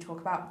okay if you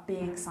talk about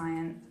being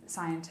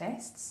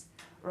scientists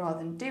rather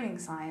than doing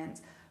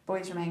science.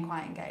 Boys remain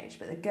quite engaged,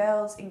 but the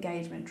girls'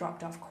 engagement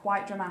dropped off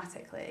quite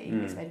dramatically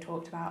if they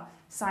talked about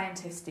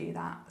scientists do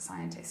that,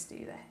 scientists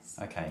do this.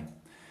 Okay.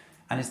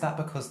 And is that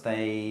because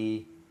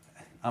am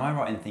I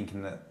right in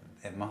thinking that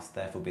it must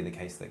therefore be the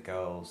case that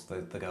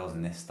the girls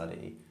in this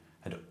study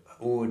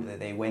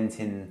they went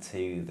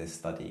into this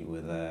study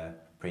with a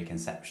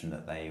preconception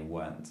that they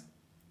weren't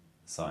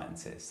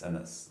scientists,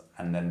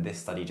 and then this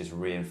study just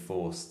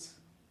reinforced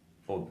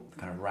or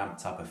kind of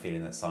ramped up a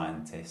feeling that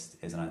scientist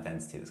is an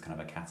identity that's kind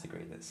of a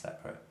category that's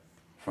separate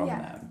from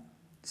them?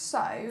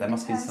 So there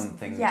must be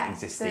something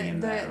existing in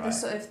there, right? The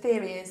sort of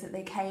theory is that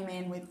they came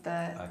in with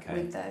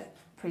the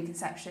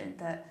preconception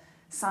that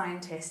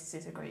scientists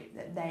is a group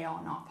that they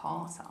are not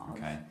part of.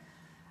 Okay.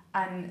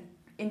 And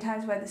in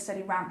terms of where the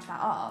study ramped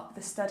that up,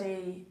 the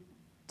study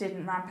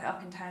didn't ramp it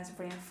up in terms of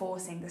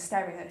reinforcing the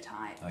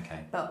stereotype,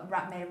 but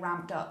they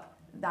ramped up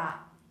that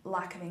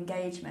lack of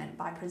engagement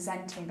by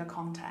presenting a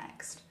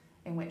context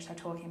in which they're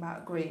talking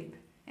about a group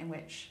in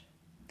which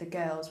the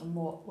girls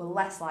were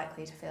less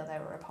likely to feel they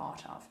were a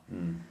part of.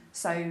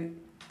 So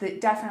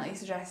that definitely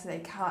suggests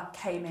that they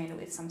came in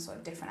with some sort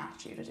of different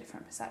attitude or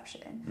different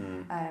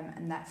perception,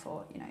 and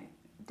therefore,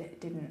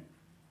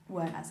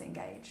 weren't as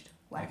engaged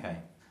when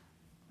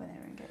they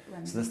were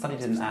engaged. So the study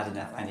didn't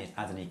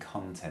add any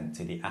content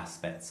to the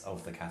aspects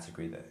of the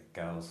category that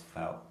girls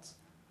felt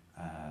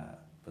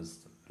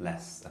was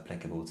less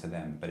applicable to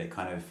them, but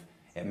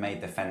it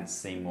made the fence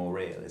seem more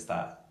real. Is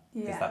that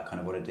kind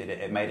of what it did?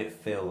 It made it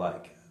feel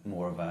like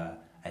more of a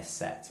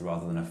set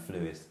rather than a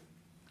fluid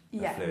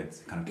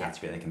kind of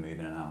category they can move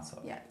in and out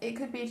of. Yeah, it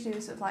could be to do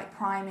with sort of like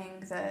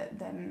priming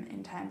them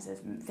in terms of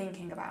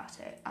thinking about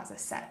it as a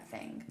set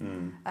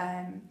thing,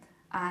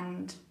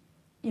 and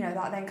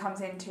that then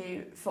comes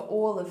into, for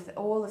all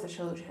of the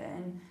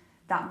children,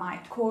 that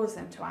might cause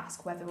them to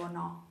ask whether or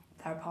not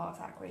they're a part of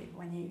that group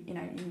when you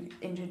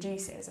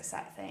introduce it as a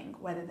set thing,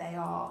 whether they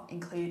are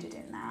included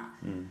in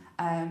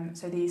that.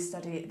 So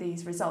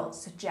these results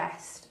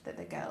suggest that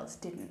the girls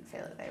didn't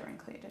feel that they were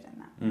included in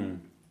that.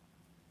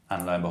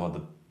 And lo and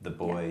behold, the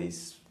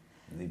boys,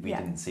 we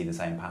didn't see the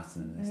same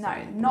pattern in this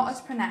study. No, not as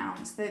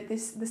pronounced.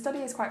 The study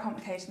is quite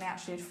complicated, and they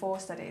actually did 4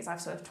 studies.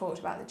 I've sort of talked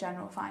about the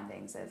general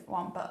findings of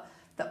one, but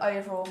the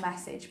overall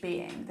message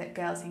being that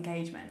girls'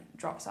 engagement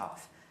drops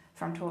off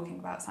from talking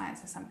about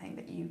science as something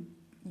that you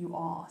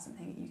are,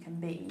 something that you can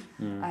be.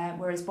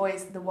 Whereas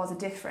boys, there was a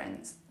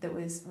difference that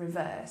was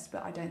reversed,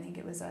 but I don't think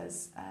it was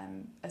as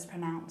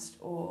pronounced,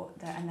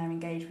 and their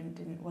engagement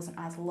wasn't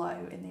as low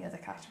in the other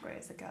category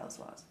as the girls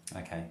was.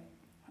 Okay.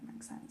 That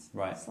makes sense.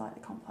 Right.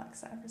 Slightly complex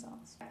set of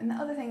results. And the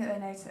other thing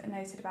that they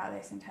noted about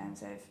this in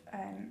terms of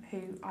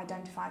who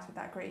identifies with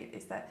that group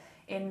is that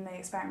in the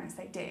experiments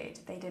they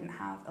didn't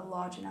have a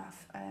large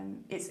enough,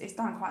 it's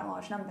done in quite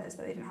large numbers,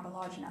 but they didn't have a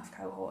large enough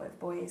cohort of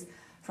boys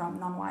from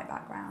non-white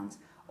backgrounds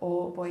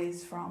or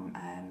boys from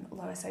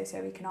lower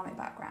socioeconomic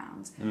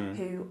backgrounds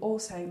who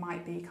also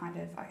might be kind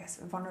of, I guess,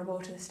 vulnerable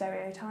to the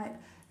stereotype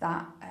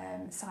that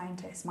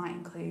scientists might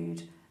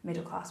include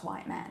middle-class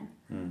white men,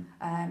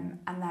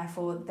 and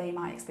therefore they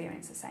might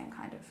experience the same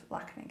kind of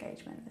lack of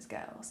engagement as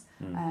girls.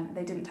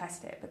 They didn't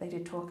test it, but they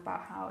did talk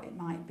about how it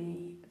might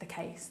be the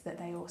case that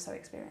they also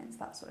experience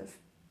that sort of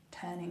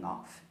turning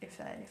off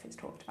if it's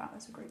talked about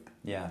as a group.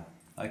 Yeah.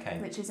 Okay.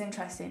 Which is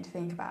interesting to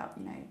think about.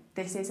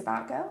 This is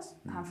about girls.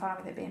 I'm fine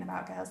with it being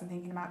about girls and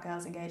thinking about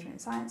girls' engagement in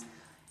science.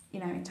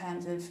 In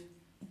terms of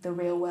the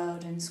real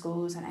world and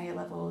schools and A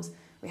levels,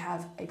 we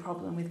have a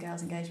problem with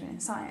girls' engagement in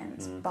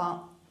science,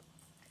 but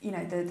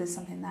there's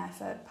something there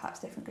for perhaps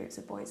different groups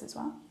of boys as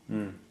well.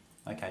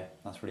 Okay,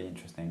 that's really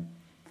interesting.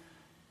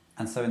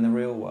 And so in the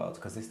real world,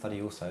 because this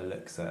study also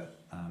looks at,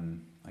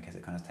 I guess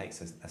it kind of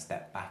takes a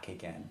step back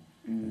again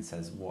and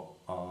says what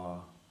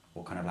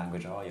kind of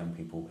language are young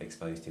people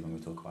exposed to when we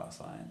talk about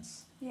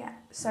science? Yeah,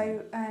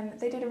 so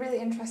they did a really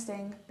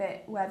interesting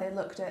bit where they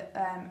looked at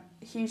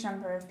a huge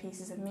number of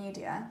pieces of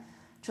media,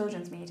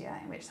 children's media,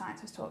 in which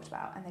science was talked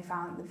about, and they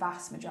found the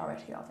vast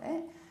majority of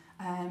it.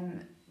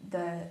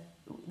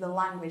 The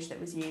language that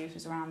was used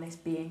was around this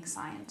being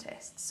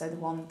scientists, so the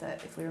one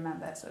that, if we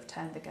remember, sort of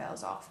turned the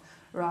girls off,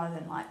 rather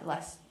than like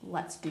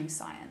let's do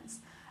science.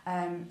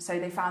 So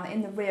they found that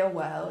in the real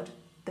world,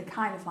 the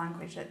kind of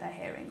language that they're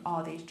hearing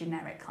are these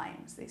generic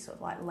claims, these sort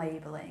of like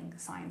labelling,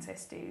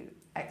 scientists do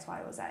X, Y,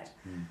 or Z.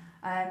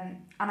 And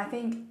I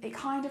think it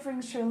kind of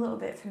rings true a little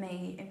bit for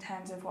me in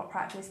terms of what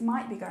practice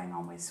might be going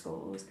on with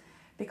schools,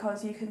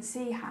 because you can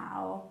see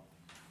how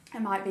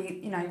it might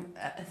be,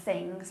 a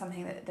thing,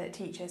 something that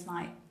teachers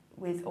might,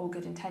 with all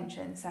good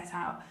intentions, set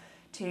out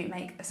to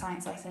make a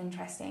science lesson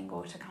interesting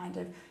or to kind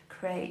of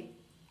create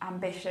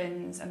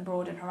ambitions and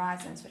broaden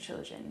horizons for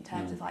children in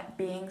terms of like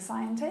being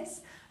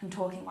scientists and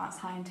talking about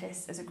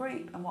scientists as a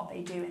group and what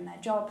they do in their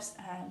jobs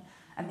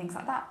and things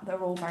like that. They're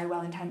all very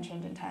well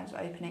intentioned in terms of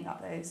opening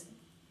up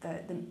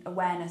the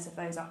awareness of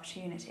those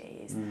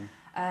opportunities.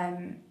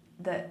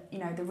 That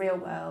the real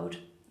world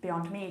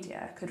beyond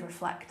media could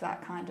reflect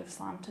that kind of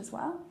slant as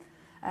well,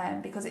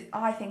 because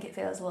I think it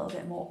feels a little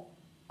bit more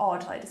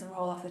odd, like it doesn't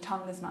roll off the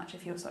tongue as much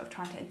if you're sort of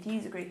trying to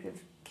enthuse a group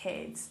of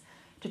kids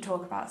to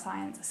talk about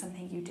science as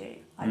something you do.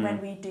 Like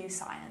when we do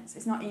science,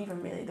 it's not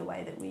even really the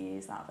way that we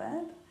use that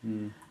verb.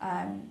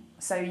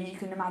 So you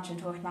can imagine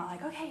talking about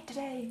like, okay,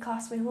 today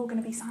class we're all going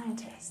to be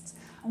scientists.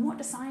 And what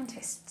do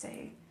scientists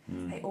do?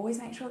 They always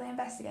make sure they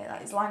investigate.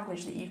 Like it's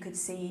language that you could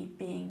see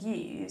being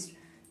used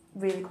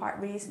really quite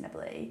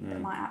reasonably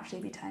that might actually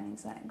be turning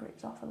certain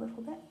groups off a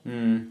little bit.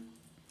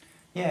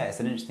 Yeah, it's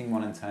an interesting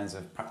one in terms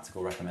of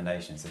practical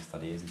recommendations, this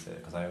study, isn't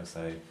it? Because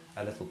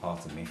a little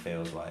part of me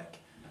feels like,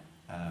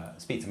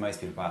 speak to most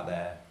people about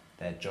their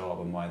their job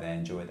and why they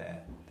enjoy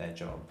their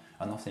job.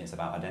 And often it's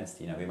about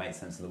identity. We make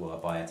sense of the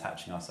world by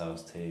attaching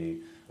ourselves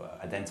to,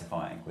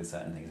 identifying with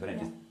certain things. We don't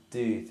just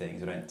do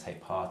things. We don't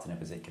take part in a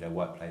particular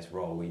workplace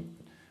role.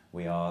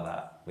 We are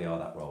that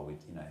role. We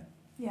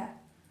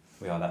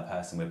are that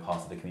person. We're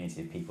part of the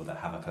community of people that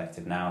have a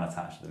collective noun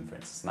attached to them, for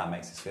instance, and that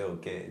makes us feel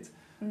good.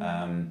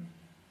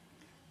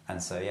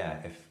 And so,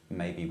 if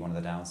maybe one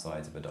of the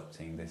downsides of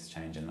adopting this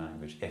change in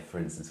language, if, for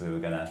instance, we were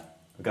going to,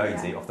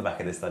 off the back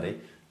of this study,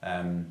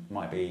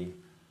 might be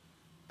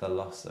the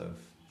loss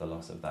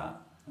of that.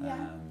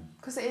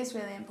 Because it is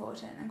really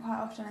important, and quite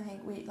often I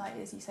think we, like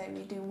as you say,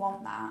 we do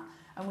want that,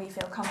 and we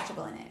feel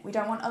comfortable in it. We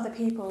don't want other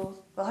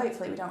people, well,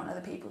 hopefully we don't want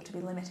other people to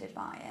be limited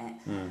by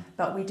it,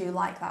 but we do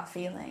like that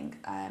feeling.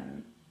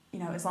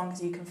 As long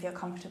as you can feel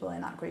comfortable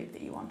in that group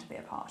that you want to be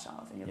a part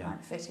of, and you're kind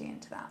of fitting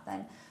into that,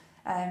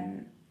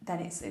 then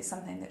it's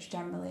something that's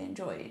generally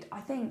enjoyed.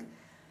 I think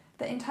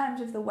that in terms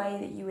of the way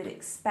that you would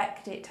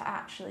expect it to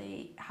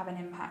actually have an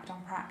impact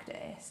on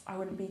practice, I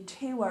wouldn't be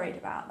too worried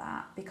about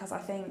that, because I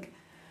think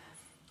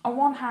on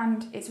one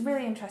hand it's a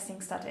really interesting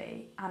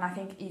study and I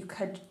think you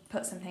could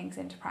put some things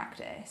into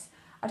practice.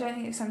 I don't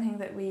think it's something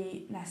that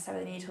we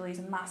necessarily need to lose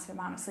a massive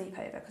amount of sleep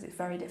over, because it's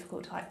very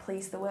difficult to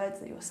police the words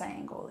that you're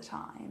saying all the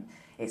time.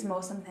 It's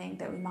more something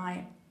that we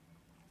might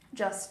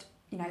just,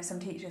 some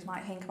teachers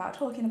might think about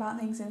talking about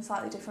things in a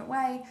slightly different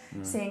way,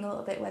 seeing a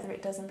little bit whether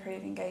it does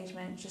improve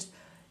engagement, just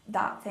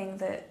that thing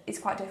that is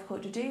quite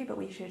difficult to do, but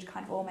we should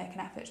kind of all make an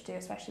effort to do,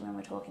 especially when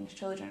we're talking to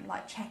children,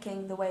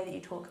 checking the way that you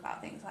talk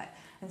about things,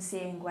 and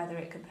seeing whether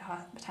it could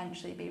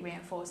potentially be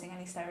reinforcing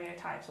any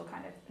stereotypes or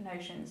kind of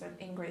notions of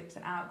in-groups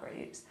and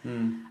out-groups.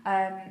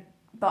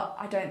 But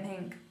I don't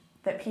think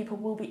that people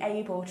will be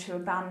able to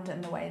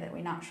abandon the way that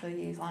we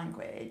naturally use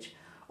language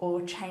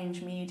or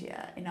change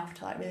media enough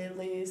to really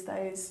lose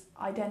those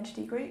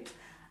identity groups.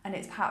 And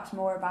it's perhaps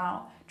more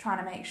about trying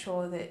to make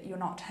sure that you're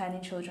not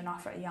turning children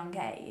off at a young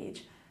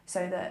age,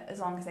 so that as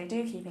long as they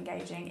do keep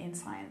engaging in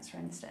science, for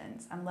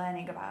instance, and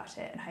learning about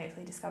it and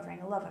hopefully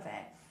discovering a love of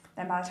it,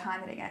 then by the time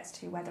that it gets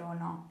to whether or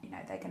not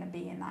they're going to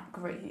be in that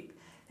group,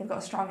 they've got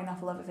a strong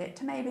enough love of it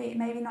to maybe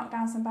knock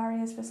down some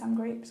barriers for some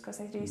groups, because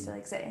they do still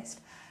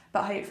exist,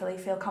 but hopefully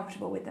feel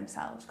comfortable with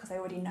themselves because they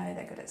already know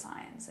they're good at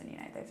science, and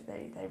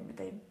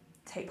they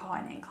take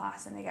part in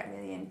class and they get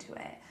really into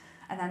it.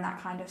 And then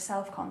that kind of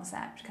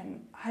self-concept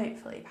can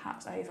hopefully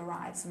perhaps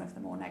override some of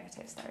the more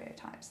negative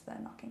stereotypes that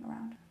they're knocking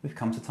around. We've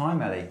come to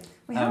time, Ellie.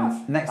 We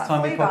have. Next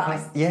time we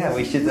podcast,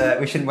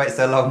 we shouldn't wait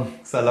so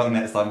long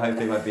next time.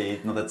 Hopefully it won't be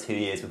another 2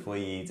 years before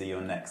you do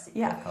your next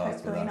podcast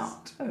hopefully with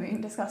us. Not. We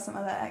can discuss some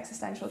other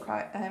existential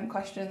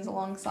questions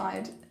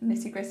alongside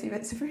nitty-gritty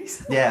bits of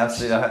research. Yeah,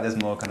 absolutely. I hope there's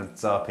more kind of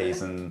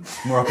ZARPs and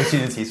more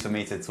opportunities for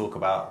me to talk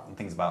about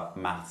things about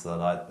maths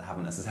that I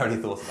haven't necessarily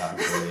thought about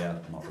until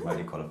I'm not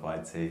remotely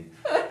qualified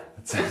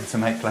to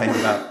make claims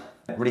about.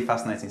 A really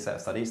fascinating set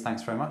of studies.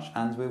 Thanks very much,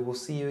 and we will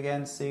see you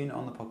again soon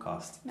on the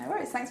podcast. No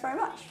worries. Thanks very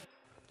much.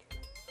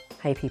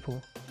 Hey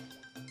people,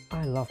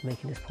 I love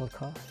making this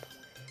podcast.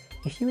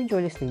 If you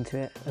enjoy listening to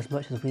it as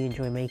much as we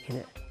enjoy making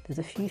it, there's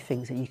a few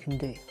things that you can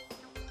do.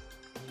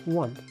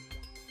 1.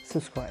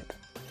 Subscribe.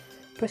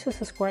 Press the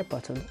subscribe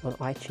button on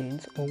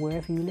iTunes or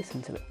wherever you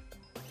listen to it.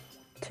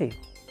 2.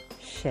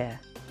 Share.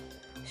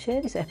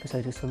 Share this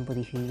episode with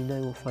somebody who you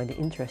know will find it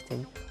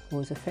interesting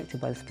or is affected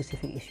by the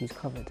specific issues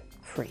covered.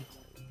 3.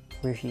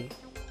 Review.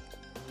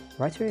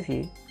 Write a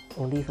review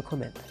or leave a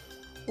comment.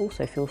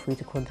 Also feel free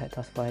to contact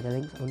us via the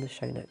links on the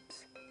show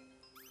notes.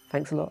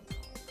 Thanks a lot.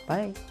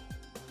 Bye.